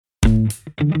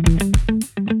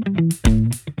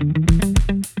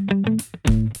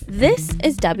This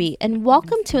is Debbie, and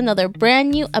welcome to another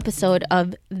brand new episode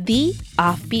of The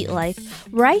Offbeat Life,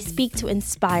 where I speak to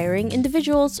inspiring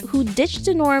individuals who ditch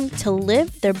the norm to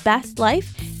live their best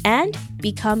life and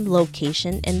become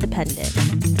location independent.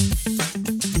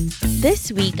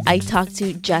 This week, I talked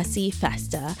to Jessie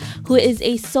Festa, who is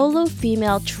a solo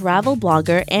female travel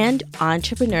blogger and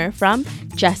entrepreneur from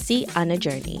Jessie on a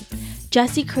Journey.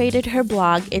 Jessie created her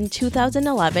blog in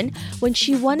 2011 when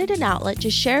she wanted an outlet to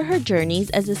share her journeys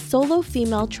as a solo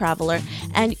female traveler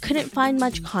and couldn't find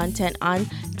much content on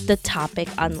the topic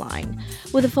online.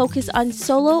 With a focus on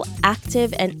solo,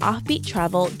 active, and offbeat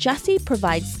travel, Jessie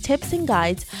provides tips and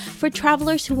guides for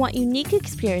travelers who want unique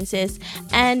experiences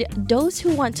and those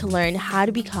who want to learn how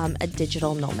to become a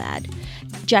digital nomad.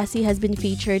 Jessie has been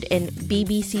featured in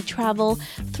BBC Travel,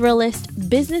 Thrillist,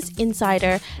 Business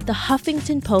Insider, The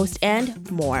Huffington Post, and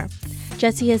more.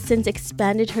 Jessie has since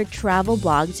expanded her travel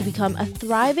blog to become a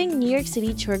thriving New York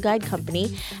City tour guide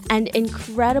company and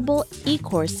incredible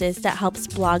ecourses that helps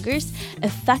bloggers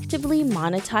effectively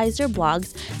monetize their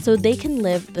blogs so they can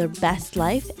live their best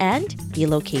life and be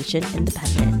location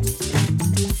independent.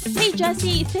 Hey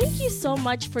Jessie, thank you so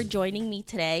much for joining me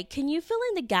today. Can you fill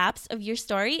in the gaps of your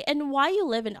story and why you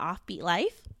live an offbeat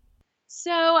life?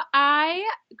 So I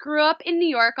grew up in New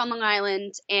York on Long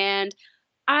Island, and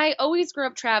I always grew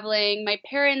up traveling. My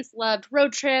parents loved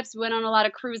road trips. We went on a lot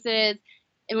of cruises.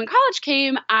 And when college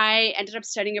came, I ended up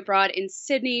studying abroad in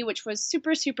Sydney, which was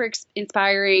super, super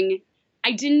inspiring.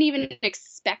 I didn't even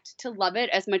expect to love it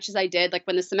as much as I did. Like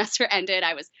when the semester ended,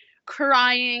 I was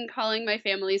crying, calling my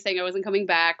family, saying I wasn't coming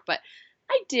back, but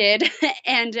I did.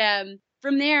 And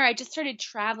from there, I just started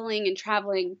traveling and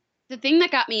traveling. The thing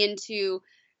that got me into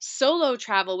solo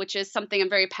travel, which is something I'm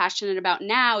very passionate about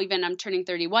now, even I'm turning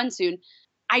 31 soon,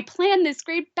 I planned this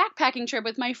great backpacking trip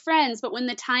with my friends, but when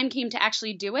the time came to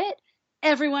actually do it,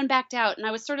 everyone backed out. And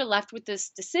I was sort of left with this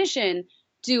decision.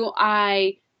 Do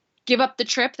I give up the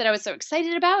trip that I was so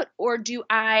excited about, or do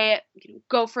I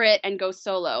go for it and go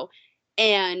solo?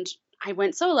 And I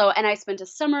went solo, and I spent a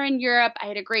summer in Europe. I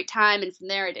had a great time. And from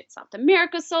there, I did South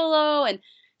America solo and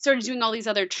started doing all these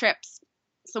other trips.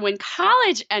 So when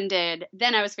college ended,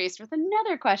 then I was faced with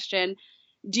another question.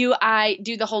 Do I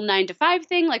do the whole 9-to-5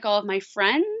 thing like all of my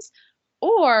friends,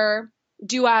 or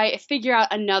do I figure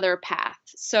out another path?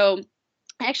 So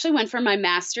I actually went for my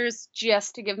master's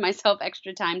just to give myself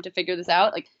extra time to figure this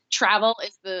out. Like travel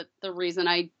is the reason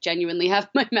I genuinely have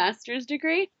my master's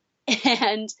degree.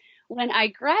 And when I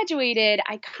graduated,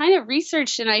 I kind of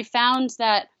researched and I found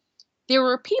that there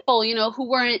were people, who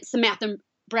weren't Samantha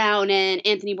Brown and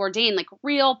Anthony Bourdain, like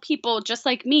real people just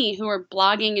like me who are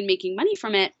blogging and making money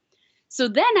from it. So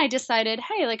then I decided,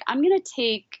 hey, I'm going to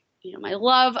take, my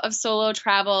love of solo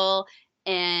travel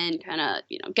and kind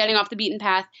of, getting off the beaten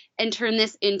path and turn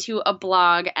this into a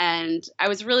blog. And I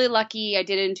was really lucky. I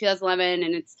did it in 2011,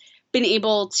 and it's been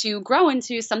able to grow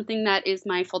into something that is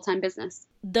my full-time business.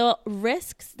 The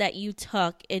risks that you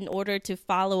took in order to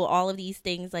follow all of these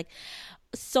things, like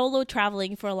solo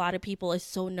traveling for a lot of people is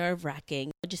so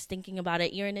nerve-wracking. Just thinking about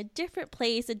it, you're in a different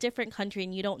place, a different country,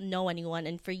 and you don't know anyone.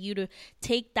 And for you to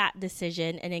take that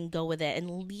decision and then go with it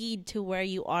and lead to where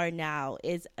you are now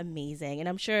is amazing. And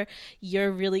I'm sure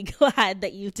you're really glad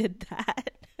that you did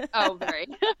that. Oh, very.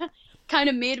 Kind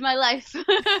of made my life.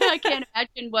 I can't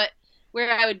imagine where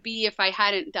I would be if I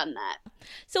hadn't done that.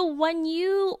 So when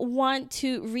you want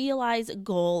to realize a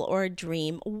goal or a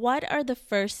dream, what are the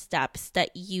first steps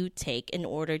that you take in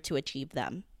order to achieve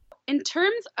them? In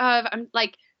terms of,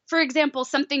 for example,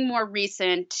 something more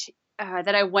recent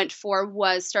that I went for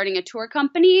was starting a tour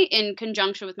company in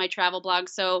conjunction with my travel blog.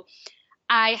 So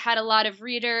I had a lot of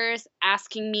readers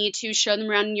asking me to show them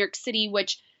around New York City,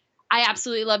 which I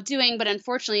absolutely love doing, but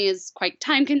unfortunately is quite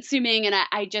time consuming. And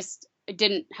I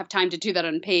didn't have time to do that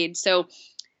unpaid. So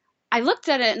I looked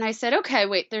at it and I said, okay,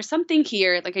 wait, there's something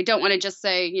here. I don't want to just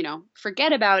say,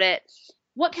 forget about it.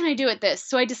 What can I do with this?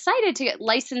 So I decided to get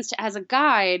licensed as a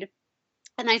guide,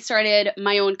 and I started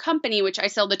my own company, which I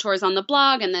sell the tours on the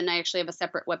blog. And then I actually have a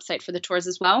separate website for the tours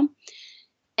as well.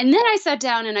 And then I sat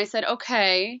down and I said,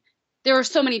 okay, there are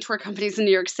so many tour companies in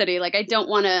New York City. I don't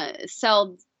want to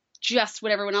sell just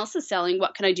what everyone else is selling.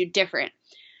 What can I do different?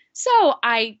 So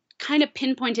I kind of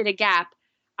pinpointed a gap.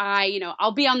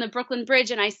 I'll be on the Brooklyn Bridge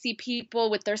and I see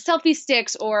people with their selfie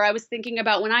sticks, or I was thinking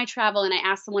about when I travel and I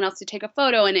ask someone else to take a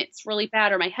photo and it's really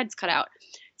bad or my head's cut out.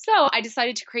 So I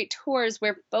decided to create tours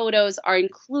where photos are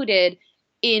included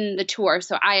in the tour.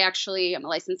 So I actually am a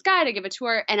licensed guide. I give a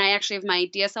tour, and I actually have my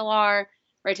DSLR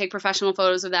where I take professional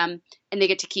photos of them, and they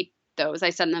get to keep those. I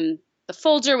send them the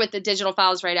folder with the digital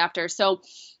files right after. So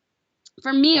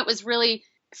for me, it was really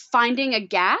finding a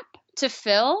gap to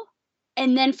fill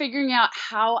and then figuring out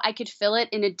how I could fill it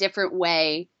in a different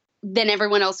way than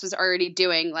everyone else was already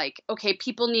doing. Like, okay,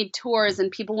 people need tours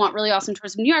and people want really awesome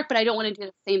tours in New York, but I don't want to do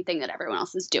the same thing that everyone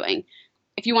else is doing.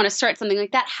 If you want to start something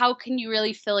like that, how can you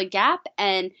really fill a gap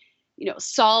and,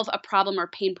 solve a problem or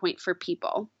pain point for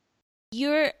people?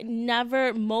 You're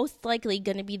never most likely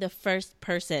going to be the first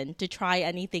person to try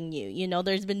anything new.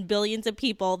 There's been billions of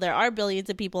people. There are billions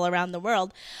of people around the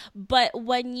world. But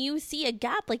when you see a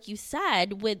gap, like you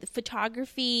said, with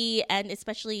photography and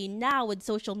especially now with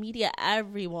social media,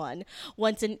 everyone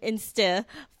wants an Insta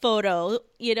photo,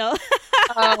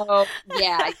 Oh,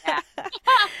 yeah.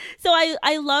 So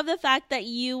I love the fact that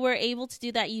you were able to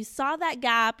do that. You saw that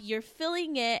gap, you're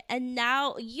filling it, and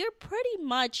now you're pretty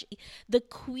much the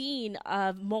queen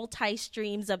of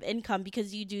multi-streams of income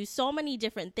because you do so many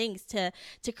different things to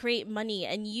create money,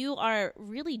 and you are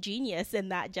really genius in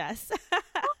that, Jess. Oh,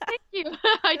 thank you.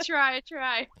 I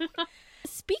try.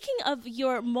 Speaking of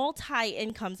your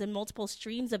multi-incomes and multiple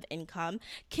streams of income,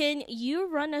 can you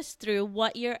run us through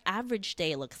what your average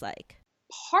day looks like?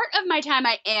 Part of my time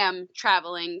I am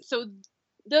traveling. So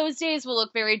those days will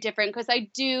look very different because I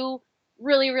do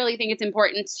really, really think it's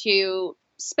important to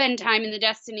spend time in the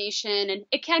destination. And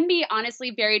it can be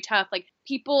honestly very tough. Like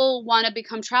people want to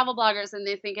become travel bloggers and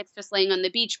they think it's just laying on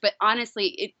the beach. But honestly,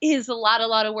 it is a lot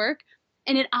of work.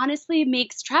 And it honestly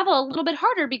makes travel a little bit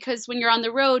harder because when you're on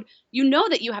the road, you know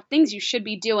that you have things you should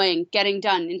be doing, getting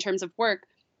done in terms of work,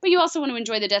 but you also want to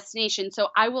enjoy the destination. So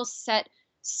I will set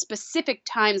specific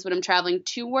times when I'm traveling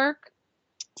to work,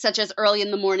 such as early in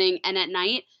the morning and at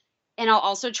night. And I'll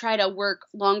also try to work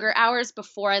longer hours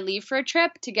before I leave for a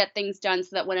trip to get things done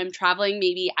so that when I'm traveling,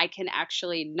 maybe I can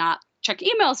actually not check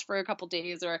emails for a couple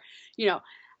days or,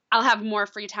 I'll have more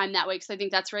free time that way because I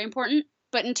think that's very important.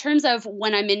 But in terms of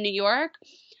when I'm in New York,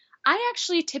 I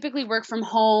actually typically work from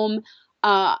home.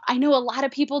 I know a lot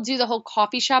of people do the whole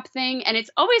coffee shop thing, and it's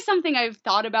always something I've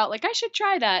thought about, like I should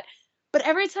try that. But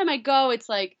every time I go, it's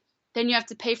like, then you have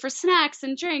to pay for snacks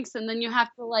and drinks, and then you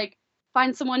have to like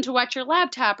find someone to watch your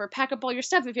laptop or pack up all your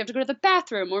stuff if you have to go to the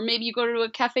bathroom, or maybe you go to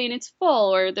a cafe and it's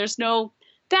full, or there's no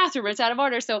bathroom, or it's out of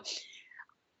order. So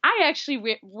I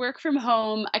actually work from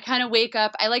home. I kind of wake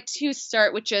up. I like to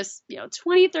start with just,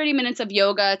 20, 30 minutes of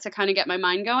yoga to kind of get my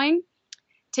mind going,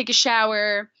 take a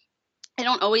shower. I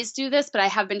don't always do this, but I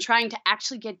have been trying to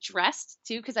actually get dressed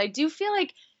too, because I do feel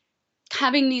like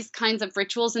having these kinds of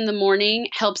rituals in the morning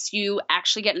helps you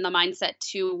actually get in the mindset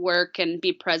to work and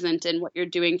be present in what you're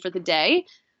doing for the day.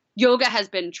 Yoga has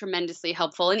been tremendously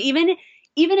helpful. And even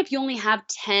if you only have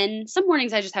 10, some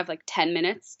mornings I just have like 10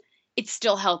 minutes, it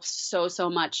still helps so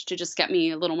much to just get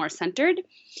me a little more centered.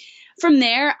 From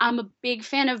there, I'm a big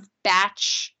fan of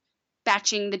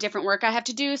batching the different work I have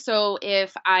to do. So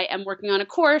if I am working on a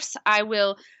course, I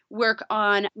will work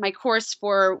on my course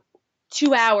for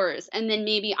 2 hours, and then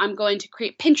maybe I'm going to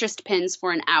create Pinterest pins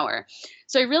for an hour.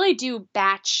 So I really do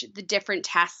batch the different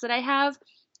tasks that I have.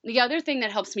 The other thing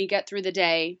that helps me get through the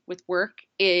day with work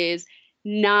is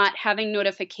not having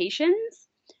notifications.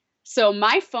 So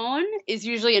my phone is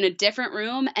usually in a different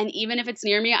room, and even if it's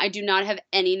near me, I do not have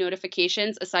any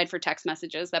notifications aside for text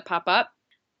messages that pop up.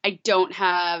 I don't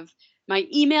have my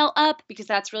email up because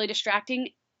that's really distracting.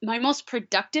 My most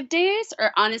productive days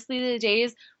are honestly the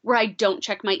days where I don't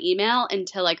check my email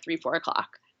until like 3, 4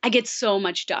 o'clock. I get so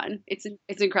much done. It's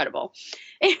incredible.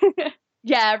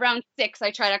 Yeah, around 6,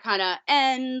 I try to kind of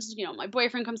end. My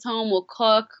boyfriend comes home, we'll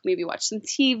cook, maybe watch some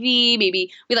TV.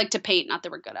 Maybe we like to paint, not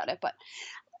that we're good at it, but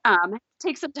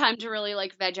take some time to really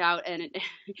like veg out and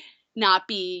not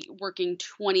be working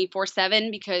 24/7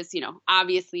 because,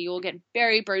 obviously you will get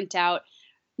very burnt out.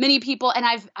 Many people, and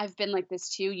I've been like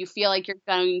this too, you feel like you're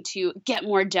going to get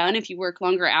more done if you work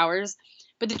longer hours.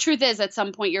 But the truth is at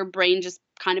some point your brain just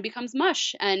kind of becomes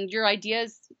mush and your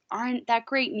ideas aren't that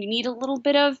great and you need a little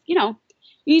bit of, you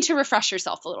need to refresh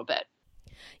yourself a little bit.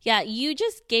 Yeah, you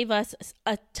just gave us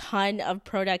a ton of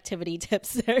productivity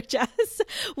tips there, Jess,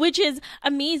 which is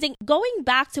amazing. Going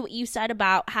back to what you said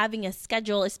about having a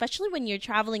schedule, especially when you're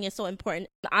traveling, is so important.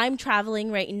 I'm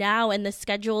traveling right now, and the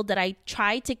schedule that I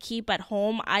try to keep at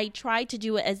home, I try to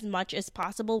do it as much as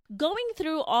possible. Going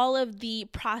through all of the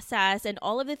process and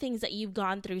all of the things that you've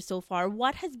gone through so far,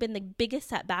 what has been the biggest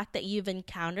setback that you've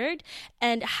encountered,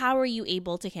 and how are you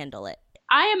able to handle it?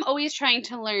 I am always trying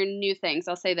to learn new things.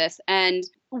 I'll say this. And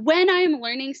when I'm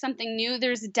learning something new,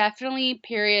 there's definitely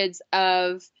periods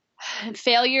of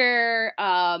failure,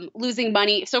 losing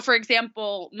money. So for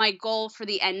example, my goal for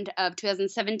the end of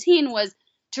 2017 was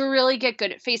to really get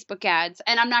good at Facebook ads.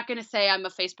 And I'm not going to say I'm a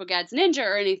Facebook ads ninja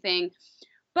or anything,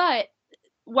 but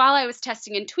while I was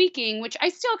testing and tweaking, which I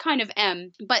still kind of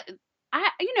am, but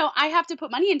I have to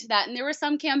put money into that. And there were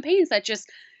some campaigns that just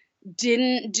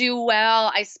didn't do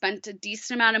well. I spent a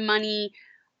decent amount of money.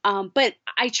 But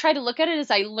I try to look at it as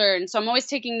I learn. So I'm always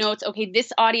taking notes. Okay,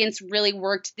 this audience really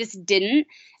worked. This didn't.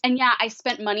 And yeah, I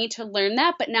spent money to learn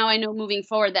that. But now I know moving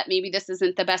forward that maybe this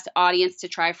isn't the best audience to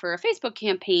try for a Facebook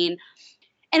campaign.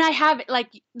 And I have, like,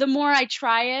 the more I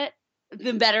try it,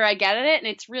 the better I get at it. And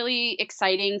it's really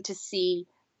exciting to see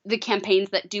the campaigns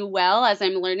that do well as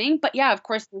I'm learning. But yeah, of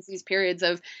course, there's these periods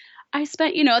of I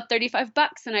spent,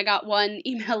 $35 and I got one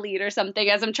email lead or something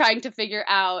as I'm trying to figure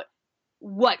out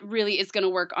what really is going to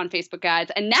work on Facebook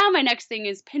ads. And now my next thing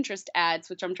is Pinterest ads,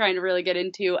 which I'm trying to really get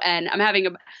into, and I'm having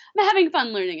fun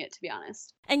learning it, to be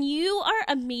honest. And you are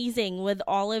amazing with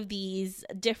all of these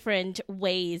different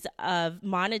ways of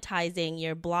monetizing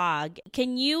your blog.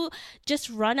 Can you just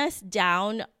run us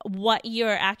down what you're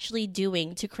actually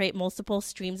doing to create multiple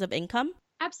streams of income?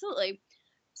 Absolutely.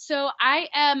 So I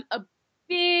am a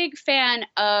big fan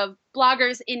of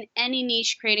bloggers in any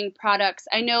niche creating products.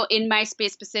 I know in my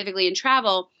space, specifically in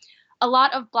travel, a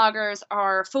lot of bloggers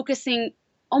are focusing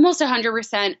almost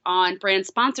 100% on brand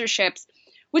sponsorships,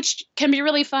 which can be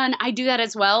really fun. I do that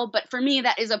as well. But for me,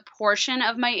 that is a portion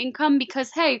of my income because,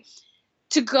 hey,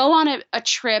 to go on a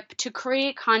trip, to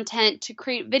create content, to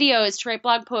create videos, to write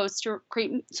blog posts, to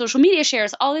create social media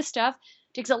shares, all this stuff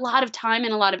takes a lot of time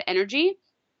and a lot of energy.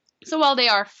 So while they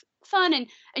are fun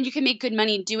and you can make good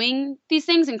money doing these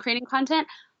things and creating content,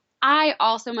 I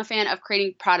also am a fan of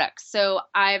creating products. So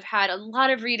I've had a lot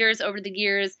of readers over the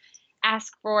years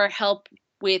ask for help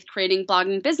with creating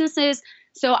blogging businesses.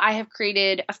 So I have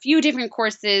created a few different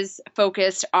courses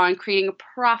focused on creating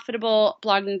profitable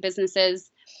blogging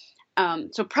businesses.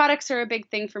 So products are a big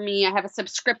thing for me. I have a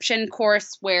subscription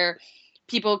course where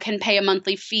people can pay a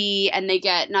monthly fee and they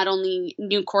get not only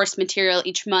new course material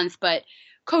each month, but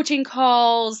coaching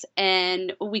calls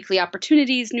and weekly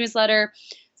opportunities newsletter.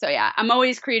 So yeah, I'm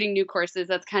always creating new courses.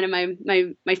 That's kind of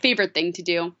my favorite thing to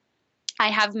do. I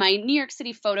have my New York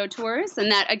City photo tours,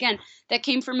 and that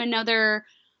came from another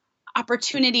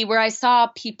opportunity where I saw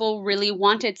people really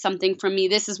wanted something from me.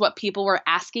 This is what people were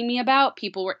asking me about.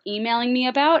 People were emailing me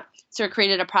about. So I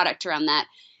created a product around that.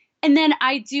 And then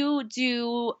I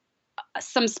do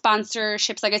some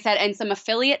sponsorships, like I said, and some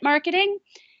affiliate marketing.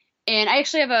 And I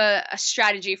actually have a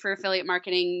strategy for affiliate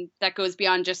marketing that goes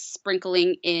beyond just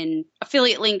sprinkling in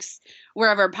affiliate links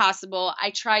wherever possible.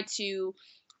 I try to,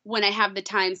 when I have the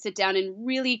time, sit down and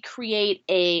really create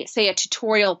a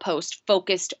tutorial post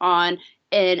focused on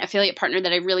an affiliate partner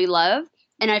that I really love.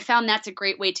 And I found that's a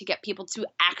great way to get people to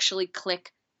actually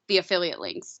click the affiliate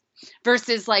links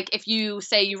versus like if you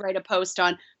say you write a post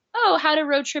on, how to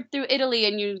road trip through Italy,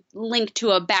 and you link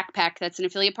to a backpack that's an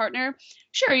affiliate partner,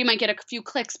 sure, you might get a few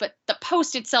clicks, but the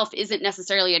post itself isn't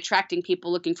necessarily attracting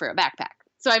people looking for a backpack.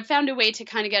 So I've found a way to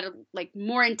kind of get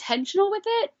more intentional with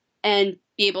it and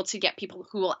be able to get people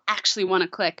who will actually want to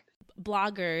click.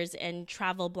 Bloggers and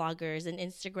travel bloggers and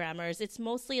Instagrammers, it's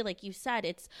mostly, like you said,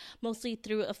 it's mostly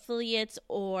through affiliates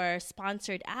or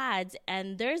sponsored ads,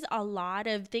 and there's a lot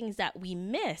of things that we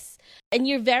miss. And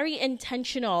you're very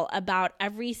intentional about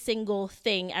every single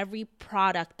thing, every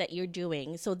product that you're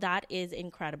doing, so that is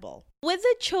incredible. With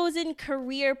the chosen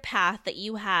career path that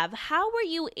you have, how were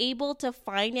you able to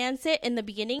finance it in the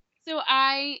beginning? So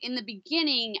in the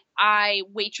beginning, I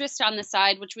waitressed on the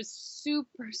side, which was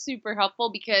super, super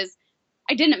helpful because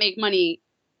I didn't make money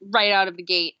right out of the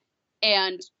gate.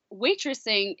 And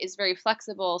waitressing is very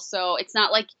flexible. So it's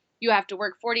not like you have to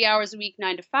work 40 hours a week,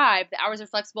 9 to 5. The hours are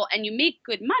flexible and you make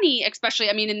good money, especially,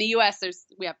 in the US,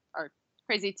 we have our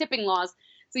crazy tipping laws.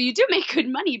 So you do make good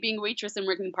money being a waitress and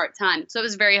working part-time. So it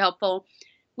was very helpful.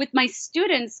 With my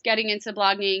students getting into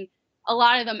blogging, a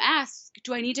lot of them ask,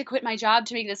 do I need to quit my job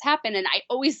to make this happen? And I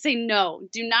always say no.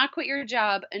 Do not quit your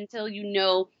job until you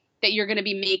know that you're going to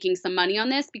be making some money on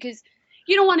this, because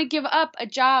you don't want to give up a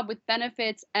job with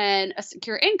benefits and a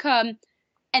secure income.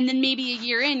 And then maybe a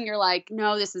year in, you're like,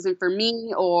 no, this isn't for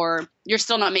me, or you're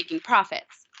still not making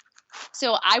profits.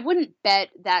 So I wouldn't bet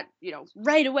that,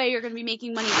 right away you're going to be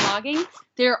making money blogging.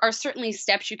 There are certainly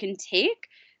steps you can take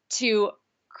to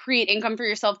create income for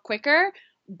yourself quicker,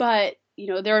 but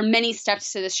there are many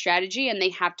steps to this strategy and they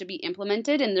have to be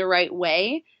implemented in the right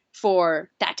way for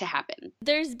that to happen.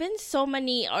 There's been so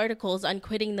many articles on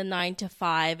quitting the 9 to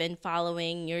 5 and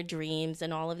following your dreams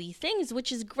and all of these things,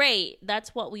 which is great.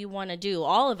 That's what we want to do.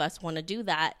 All of us want to do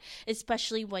that,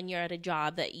 especially when you're at a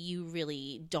job that you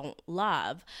really don't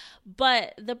love.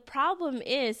 But the problem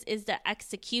is the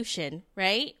execution,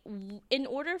 right? In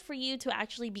order for you to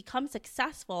actually become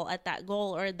successful at that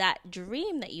goal or that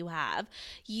dream that you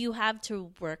have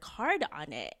to work hard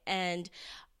on it. And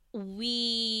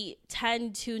we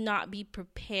tend to not be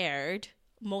prepared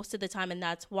most of the time, and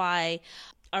that's why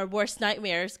our worst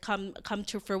nightmares come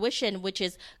to fruition, which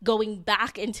is going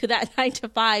back into that 9 to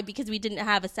 5 because we didn't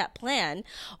have a set plan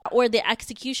or the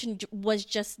execution was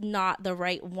just not the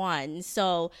right one.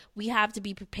 So we have to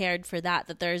be prepared for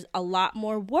that there's a lot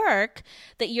more work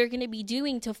that you're going to be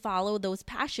doing to follow those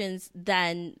passions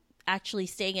than actually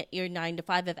staying at your 9 to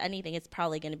 5. If anything, it's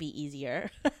probably going to be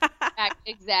easier.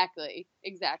 Exactly.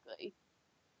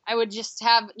 I would just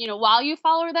have, while you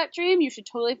follow that dream, you should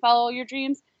totally follow your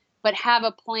dreams, but have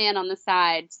a plan on the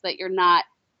side so that you're not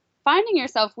finding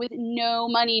yourself with no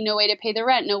money, no way to pay the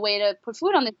rent, no way to put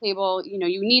food on the table. You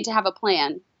need to have a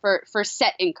plan for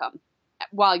set income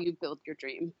while you build your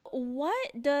dream.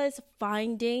 What does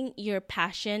finding your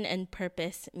passion and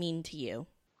purpose mean to you?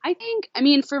 I think,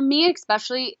 for me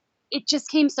especially, it just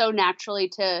came so naturally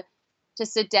to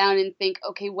sit down and think,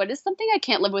 okay, what is something I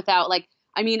can't live without?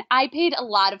 I paid a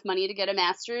lot of money to get a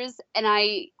master's, and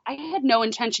I had no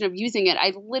intention of using it.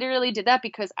 I literally did that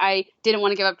because I didn't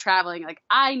want to give up traveling.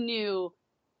 I knew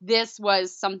this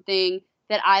was something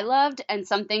that I loved and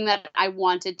something that I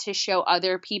wanted to show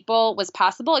other people was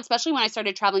possible, especially when I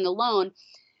started traveling alone.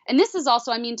 And this is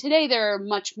also, today there are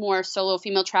much more solo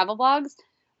female travel blogs,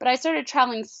 but I started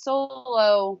traveling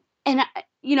solo, and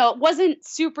it wasn't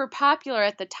super popular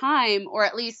at the time, or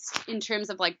at least in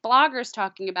terms of bloggers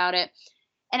talking about it.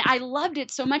 And I loved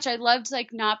it so much. I loved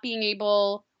not being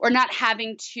able or not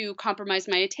having to compromise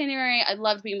my itinerary. I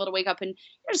loved being able to wake up and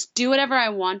just do whatever I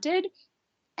wanted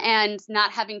and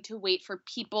not having to wait for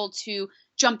people to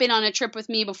jump in on a trip with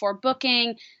me before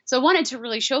booking. So I wanted to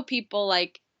really show people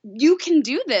you can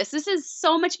do this. This is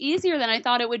so much easier than I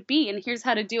thought it would be. And here's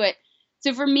how to do it.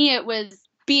 So for me, it was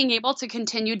being able to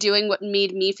continue doing what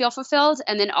made me feel fulfilled,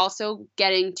 and then also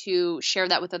getting to share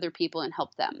that with other people and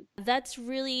help them. That's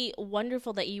really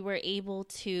wonderful that you were able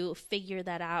to figure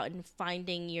that out and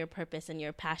finding your purpose and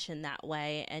your passion that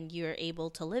way, and you're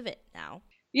able to live it now.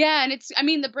 Yeah,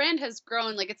 and the brand has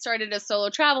grown. It started as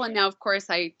solo travel, and now, of course,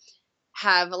 I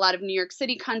have a lot of New York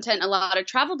City content, a lot of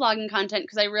travel blogging content,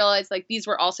 because I realized these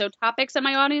were also topics that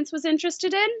my audience was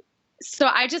interested in. So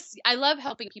I love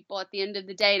helping people at the end of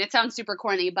the day. And it sounds super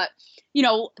corny, but,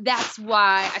 that's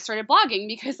why I started blogging,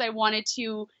 because I wanted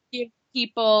to give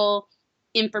people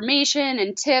information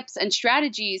and tips and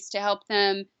strategies to help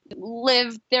them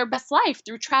live their best life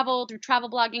through travel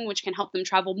blogging, which can help them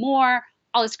travel more,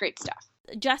 all this great stuff.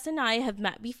 Jess and I have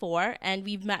met before, and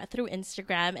we've met through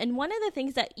Instagram. And one of the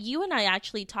things that you and I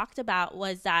actually talked about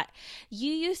was that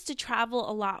you used to travel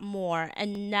a lot more,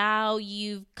 and now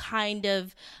you've kind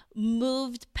of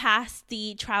moved past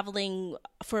the traveling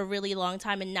for a really long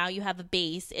time, and now you have a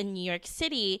base in New York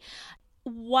City.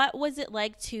 What was it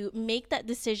like to make that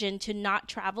decision to not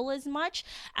travel as much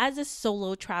as a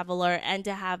solo traveler and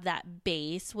to have that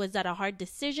base? Was that a hard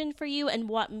decision for you, and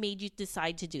what made you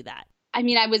decide to do that?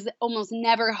 I was almost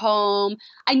never home.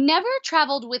 I never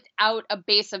traveled without a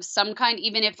base of some kind,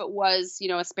 even if it was,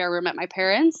 a spare room at my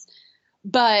parents'.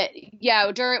 But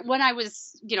yeah, when I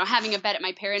was, having a bed at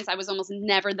my parents', I was almost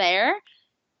never there.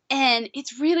 And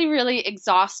it's really, really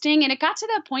exhausting. And it got to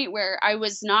that point where I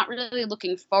was not really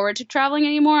looking forward to traveling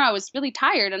anymore. I was really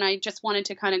tired, and I just wanted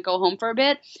to kind of go home for a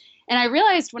bit. And I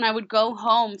realized when I would go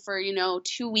home for,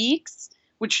 2 weeks,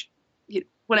 which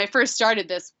when I first started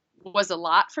this was a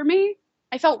lot for me,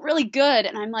 I felt really good.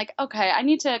 And I'm like, okay, I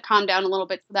need to calm down a little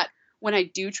bit so that when I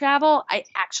do travel, I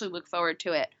actually look forward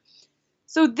to it.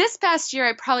 So this past year,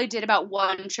 I probably did about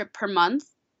 1 trip per month,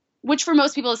 which for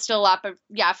most people is still a lot. But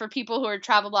yeah, for people who are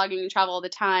travel blogging and travel all the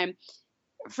time,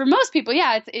 for most people,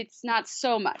 yeah, it's not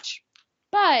so much.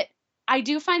 But I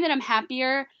do find that I'm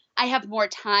happier. I have more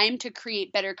time to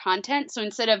create better content. So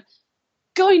instead of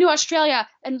going to Australia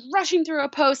and rushing through a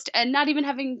post and not even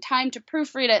having time to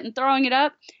proofread it and throwing it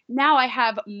up, now I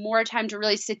have more time to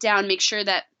really sit down, make sure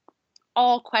that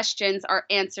all questions are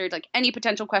answered. Any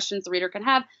potential questions the reader can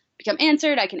have become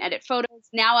answered. I can edit photos.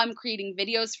 Now I'm creating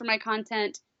videos for my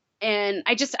content, and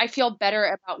I feel better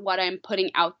about what I'm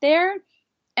putting out there.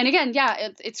 And again, yeah,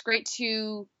 it's great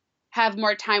to have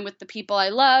more time with the people I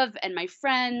love and my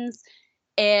friends,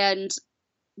 and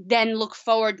then look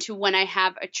forward to when I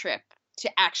have a trip to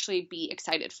actually be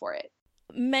excited for it.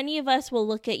 many of us will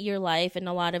look at your life and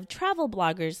a lot of travel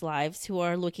bloggers' lives who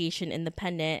are location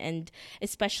independent, and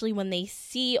especially when they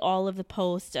see all of the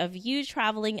posts of you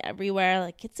traveling everywhere,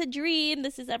 like it's a dream,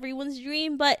 this is everyone's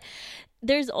dream, but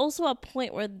there's also a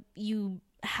point where you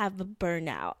have a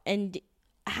burnout, and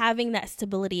having that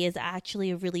stability is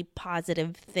actually a really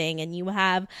positive thing, and you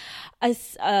have a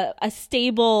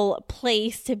stable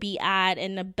place to be at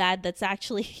in a bed that's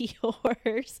actually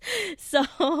yours. So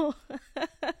I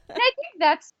think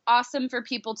that's awesome for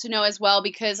people to know as well,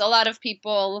 because a lot of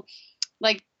people,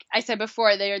 like I said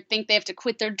before, they think they have to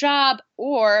quit their job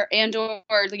or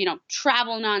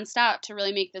travel nonstop to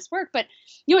really make this work. But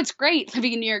what's great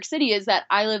living in New York City is that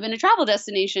I live in a travel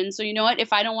destination. So you know what?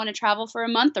 If I don't want to travel for a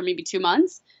month or maybe 2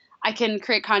 months, I can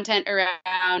create content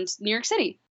around New York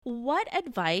City. What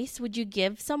advice would you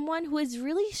give someone who is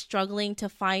really struggling to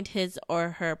find his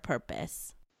or her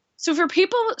purpose? So for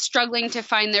people struggling to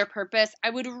find their purpose,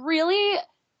 I would really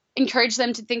encourage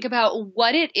them to think about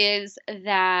what it is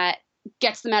that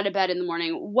gets them out of bed in the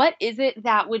morning. What is it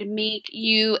that would make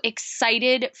you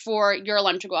excited for your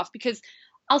alarm to go off? Because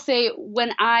I'll say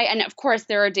and of course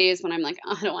there are days when I'm like,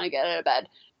 oh, I don't want to get out of bed,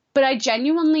 but I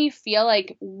genuinely feel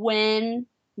like when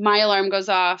my alarm goes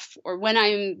off or when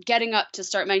I'm getting up to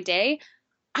start my day,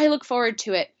 I look forward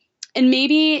to it. And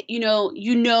maybe,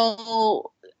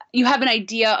 you have an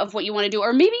idea of what you want to do,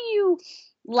 or maybe you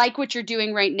like what you're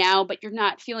doing right now, but you're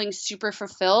not feeling super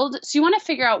fulfilled. So you want to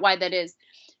figure out why that is.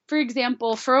 For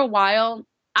example, for a while,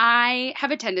 I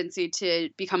have a tendency to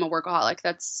become a workaholic.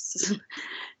 That's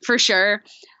for sure.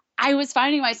 I was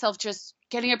finding myself just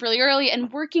getting up really early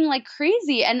and working like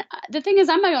crazy. And the thing is,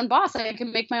 I'm my own boss. I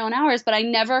can make my own hours, but I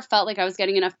never felt like I was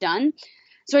getting enough done.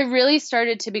 So I really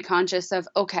started to be conscious of,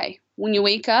 okay, when you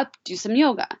wake up, do some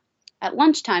yoga. At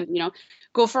lunchtime,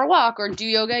 go for a walk or do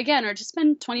yoga again, or just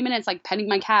spend 20 minutes like petting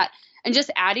my cat. And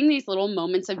just adding these little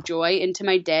moments of joy into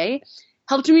my day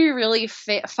helped me really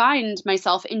find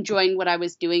myself enjoying what I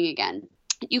was doing again.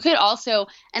 You could also,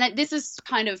 and this is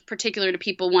kind of particular to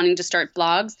people wanting to start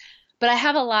blogs, but I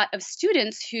have a lot of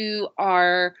students who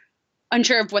are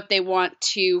unsure of what they want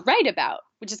to write about,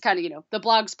 which is kind of, the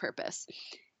blog's purpose.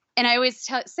 And I always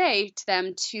say to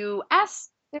them to ask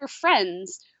their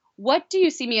friends, what do you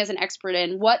see me as an expert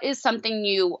in? What is something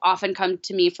you often come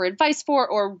to me for advice for?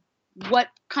 Or what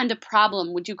kind of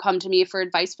problem would you come to me for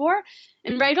advice for?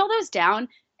 And write all those down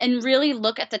and really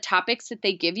look at the topics that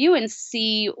they give you and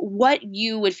see what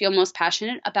you would feel most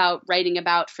passionate about writing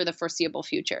about for the foreseeable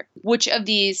future. Which of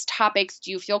these topics do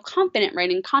you feel confident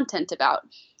writing content about?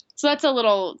 So that's a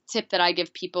little tip that I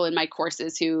give people in my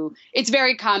courses who it's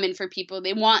very common for people.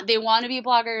 They want to be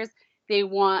bloggers. They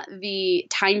want the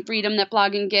time freedom that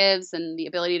blogging gives and the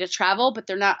ability to travel, but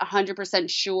they're not 100%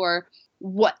 sure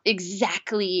what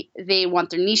exactly they want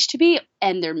their niche to be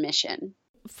and their mission.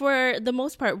 For the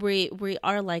most part, we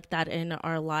are like that in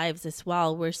our lives as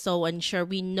well. We're so unsure.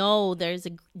 We know there's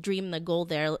a dream and a goal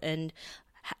there, and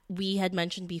we had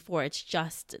mentioned before, it's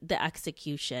just the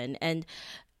execution. And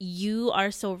you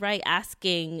are so right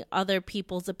asking other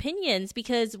people's opinions,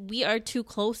 because we are too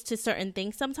close to certain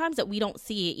things sometimes that we don't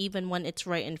see it even when it's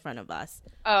right in front of us.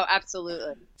 Oh,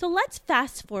 absolutely. So let's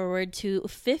fast forward to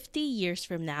 50 years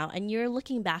from now, and you're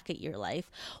looking back at your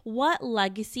life. What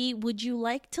legacy would you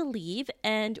like to leave,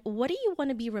 and what do you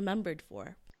want to be remembered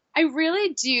for? I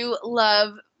really do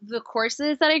love the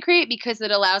courses that I create because it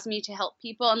allows me to help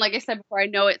people. And like I said before, I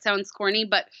know it sounds corny,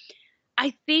 but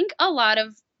I think a lot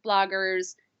of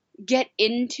bloggers get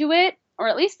into it, or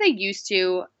at least they used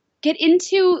to get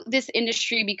into this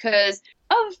industry because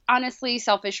of honestly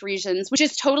selfish reasons, which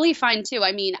is totally fine too.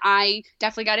 I mean, I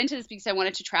definitely got into this because I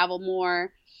wanted to travel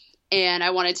more and I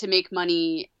wanted to make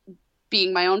money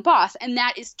being my own boss. And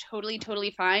that is totally,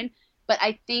 totally fine. But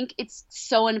I think it's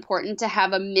so important to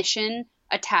have a mission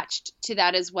attached to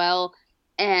that as well.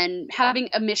 And having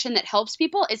a mission that helps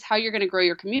people is how you're going to grow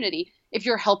your community. If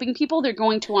you're helping people, they're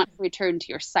going to want to return to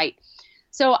your site.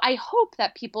 So I hope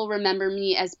that people remember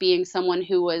me as being someone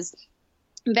who was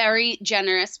very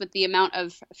generous with the amount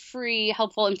of free,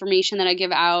 helpful information that I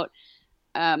give out.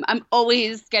 I'm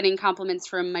always getting compliments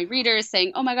from my readers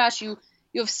saying, oh my gosh, you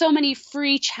have so many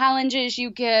free challenges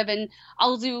you give, and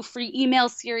I'll do free email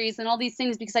series and all these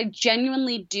things because I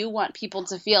genuinely do want people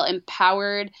to feel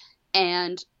empowered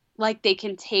and like they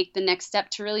can take the next step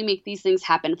to really make these things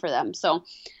happen for them. So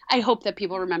I hope that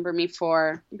people remember me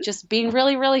for just being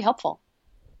really, really helpful.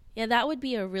 Yeah, that would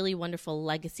be a really wonderful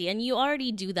legacy. And you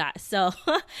already do that. So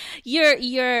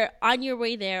you're on your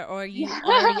way there, or you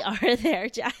already are there,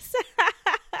 Jess.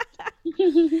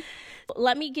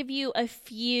 Let me give you a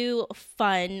few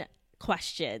fun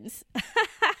questions.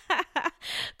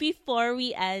 before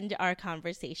we end our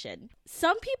conversation.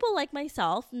 Some people like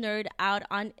myself nerd out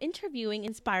on interviewing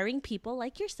inspiring people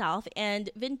like yourself and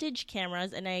vintage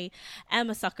cameras, and I am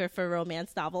a sucker for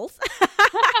romance novels.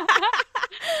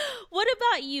 What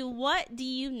about you? What do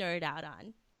you nerd out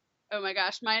on? Oh my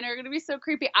gosh, mine are going to be so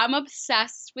creepy. I'm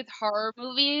obsessed with horror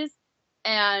movies.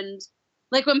 And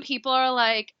like when people are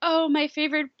like, oh, my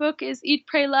favorite book is Eat,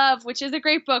 Pray, Love, which is a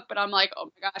great book. But I'm like, oh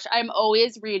my gosh, I'm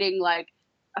always reading like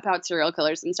about serial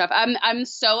killers and stuff. I'm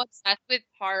so obsessed with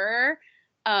horror.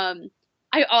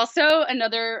 I also,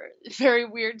 another very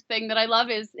weird thing that I love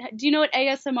is, do you know what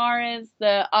ASMR is?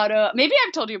 Maybe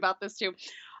I've told you about this too.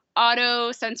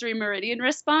 Auto sensory meridian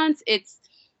response. It's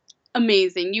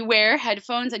amazing. You wear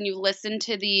headphones and you listen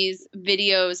to these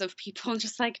videos of people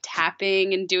just like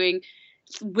tapping and doing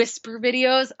whisper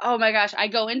videos. Oh my gosh, I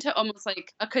go into almost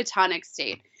like a catonic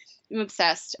state. I'm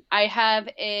obsessed. I have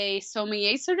a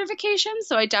sommelier certification,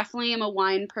 so I definitely am a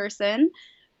wine person.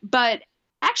 But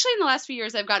actually in the last few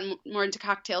years, I've gotten more into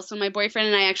cocktails. So my boyfriend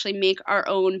and I actually make our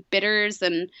own bitters,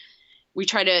 and we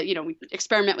try to, we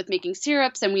experiment with making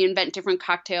syrups, and we invent different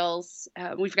cocktails.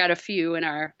 We've got a few in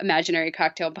our imaginary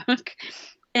cocktail book.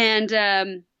 And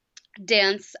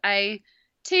dance. I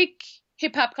take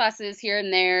hip hop classes here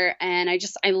and there, and I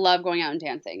love going out and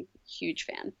dancing. Huge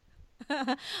fan.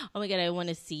 Oh my God, I want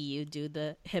to see you do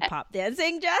the hip hop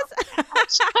dancing, Jess.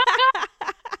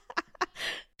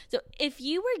 So if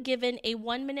you were given a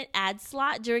 1-minute ad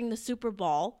slot during the Super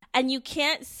Bowl and you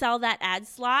can't sell that ad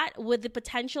slot with the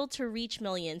potential to reach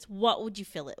millions, what would you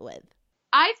fill it with?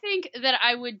 I think that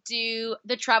I would do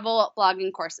the travel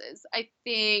blogging courses. I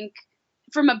think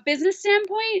from a business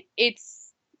standpoint,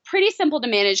 it's pretty simple to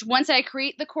manage. Once I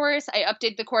create the course, I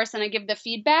update the course and I give the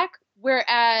feedback.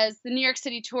 Whereas the New York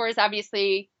City tours,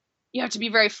 obviously, you have to be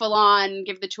very full on,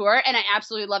 give the tour. And I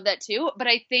absolutely love that too. But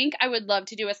I think I would love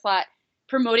to do a slot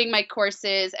promoting my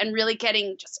courses and really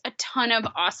getting just a ton of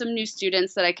awesome new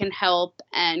students that I can help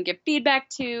and give feedback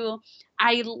to.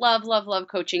 I love, love, love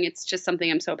coaching. It's just something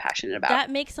I'm so passionate about. That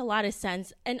makes a lot of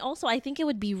sense. And also, I think it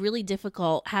would be really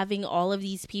difficult having all of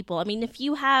these people. I mean, if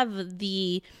you have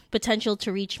the potential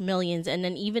to reach millions, and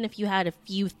then even if you had a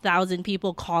few thousand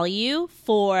people call you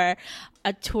for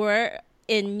a tour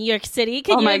in New York City,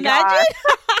 can you imagine?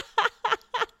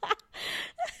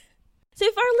 So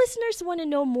if our listeners want to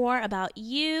know more about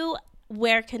you,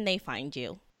 where can they find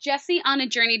you?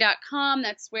 JessieOnAJourney.com.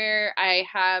 That's where I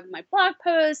have my blog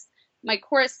posts, my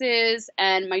courses,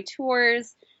 and my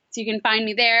tours. So you can find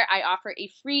me there. I offer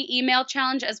a free email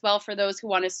challenge as well for those who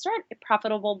want to start a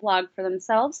profitable blog for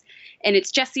themselves. And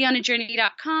it's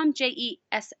JessieOnAJourney.com,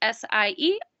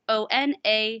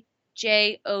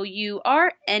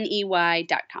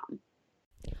 JessieOnAJourney.com.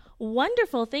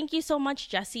 Wonderful. Thank you so much,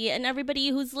 Jessie. And everybody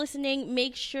who's listening,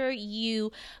 make sure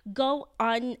you go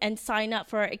on and sign up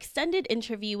for our extended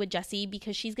interview with Jessie,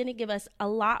 because she's going to give us a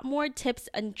lot more tips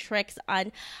and tricks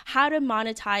on how to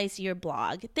monetize your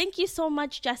blog. Thank you so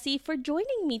much, Jessie, for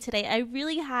joining me today. I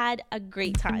really had a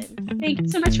great time. Thank you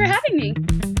so much for having me.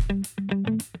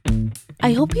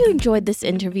 I hope you enjoyed this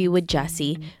interview with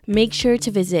Jessie. Make sure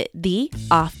to visit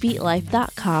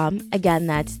theoffbeatlife.com. Again,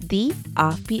 that's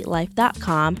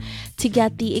theoffbeatlife.com to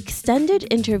get the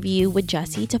extended interview with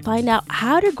Jessie to find out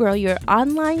how to grow your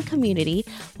online community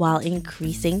while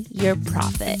increasing your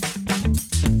profit.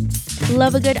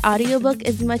 Love a good audiobook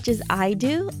as much as I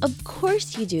do? Of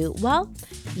course you do. Well,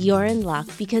 you're in luck,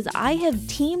 because I have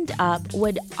teamed up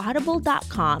with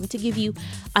audible.com to give you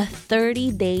a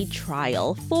 30-day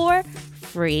trial for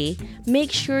free.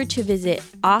 Make sure to visit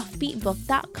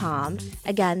offbeatbook.com.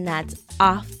 Again, that's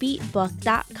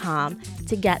offbeatbook.com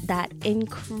to get that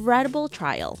incredible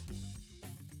trial.